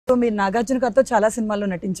So మీరు నాగార్జున గారితో చాలా సినిమాల్లో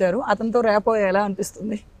నటించారు. అతనితో ర్యాపో ఎలా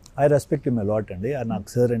అనిపిస్తుంది? I respect him a lot అండి. నాకు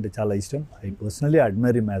సార్ అంటే చాలా ఇష్టం. I personally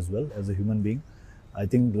admire him as well as a human being. I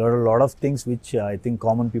think lot of things which I think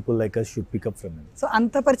common people like us should pick up from him. So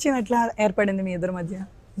అంత పరిచయం ఎట్లా ఏర్పడింది మీ ఇద్దరి మధ్య?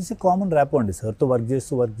 ఇట్స్ ఎ కామన్ ర్యాప్ అండి. సార్తో work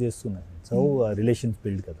చేస్తున్నాను. So relations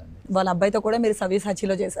build కదండి. వాళ్ళ అబ్బాయితో కూడా మీరు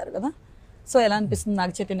సవ్యసాచిలో చేశారు కదా, సో ఎలా అనిపిస్తుంది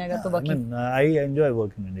నాగ చైతన్య గారితో వర్కింగ్? ఐ ఎంజాయ్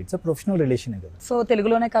వర్కింగ్ అండి. ఇట్స్ ఎ ప్రొఫెషనల్ రిలేషన్ కదా. సో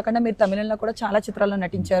తెలుగులోనే కాకుండా మీరు తమిళంలో కూడా చాలా చిత్రాల్లో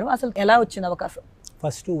నటించారు. అసలు ఎలా వచ్చింది అవకాశం?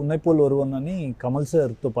 ఫస్ట్ ఉన్నైపోల్ ఒరువన్ అని కమల్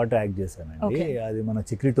సార్తో పాటు యాక్ట్ చేశానండి. అది మన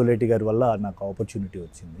చక్రి టొలేటి గారి వల్ల నాకు ఆపర్చునిటీ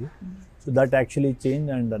వచ్చింది. So that actually change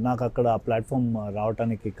and నాకు అక్కడ ఆ ప్లాట్ఫామ్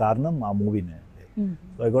రావడానికి కారణం ఆ మూవీనే అండి.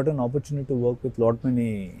 So I got an opportunity to work with lot many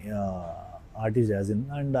artist as in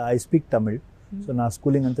and I speak Tamil. So నా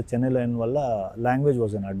స్కూలింగ్ అంతా చెన్నైలో అయిన వల్ల language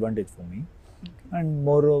was an advantage for me. And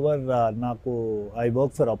more over నాకు I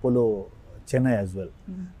work for Apollo Chennai as well.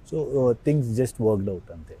 So things just worked out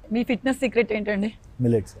అంతే. మీ fitness secret ఏంటండి?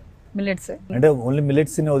 Millets. Millets అంటే only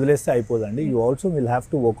millets ని వదిలేస్తే అయిపోదండి. You also will have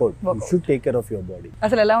to work out. You should take care of your body.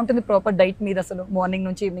 అసలు ఎలా ఉంటుంది proper diet మీద అసలు మార్నింగ్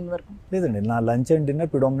నుంచి ఈవినింగ్ వరకు? లేదండి, నా lunch and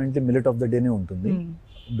dinner predominantly millet of the డేనే ఉంటుంది.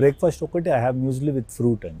 బ్రేక్ఫాస్ట్ ఒకటి ఐ హావ్ మ్యూజ్లీ విత్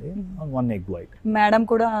ఫ్రూట్ అండి, 1 egg white. మేడం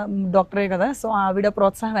కూడా డాక్టరే కదా, సో ఆవిడ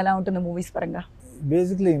ప్రోత్సాహం ఎలా ఉంటుంది మూవీస్ పరంగా?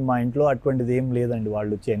 బేసిక్లీ మా ఇంట్లో అటువంటిది ఏం లేదండి.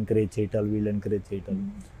 వాళ్ళు వచ్చి ఎంకరేజ్ చేయటాలు, వీళ్ళు encourage చేయటాలు.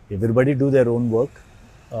 Everybody do their own work.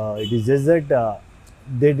 It is just that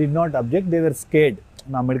they did not object, they were scared.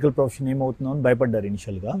 నా మెడికల్ ప్రొఫెషన్ ఏమవుతుందో అని భయపడ్డారు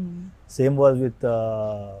ఇనిషియల్గా. Same was with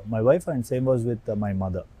my wife and same was with my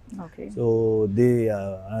mother. So they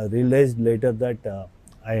realised later that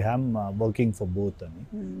I am working for both.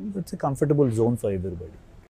 It's a comfortable zone for everybody.